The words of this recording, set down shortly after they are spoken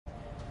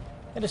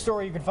And a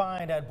story you can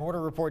find at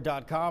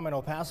borderreport.com. An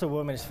El Paso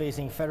woman is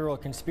facing federal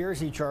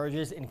conspiracy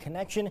charges in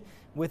connection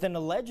with an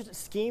alleged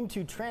scheme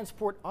to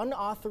transport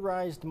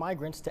unauthorized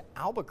migrants to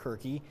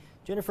Albuquerque.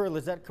 Jennifer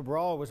Liset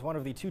Cabral was one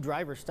of the two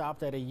drivers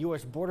stopped at a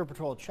U.S. Border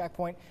Patrol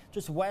checkpoint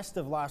just west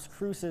of Las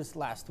Cruces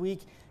last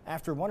week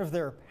after one of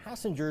their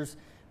passengers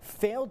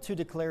failed to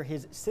declare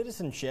his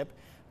citizenship.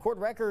 Court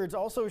records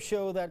also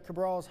show that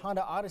Cabral's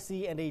Honda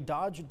Odyssey and a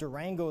Dodge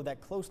Durango that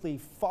closely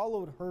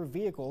followed her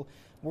vehicle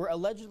were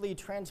allegedly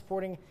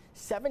transporting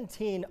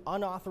 17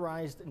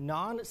 unauthorized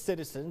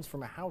non-citizens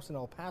from a house in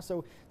El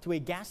Paso to a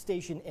gas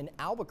station in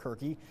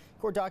Albuquerque.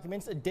 Court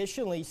documents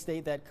additionally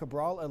state that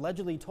Cabral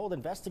allegedly told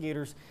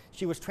investigators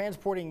she was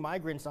transporting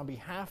migrants on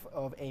behalf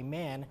of a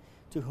man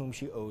to whom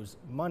she owes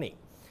money.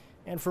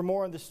 And for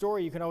more on the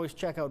story, you can always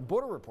check out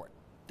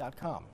borderreport.com.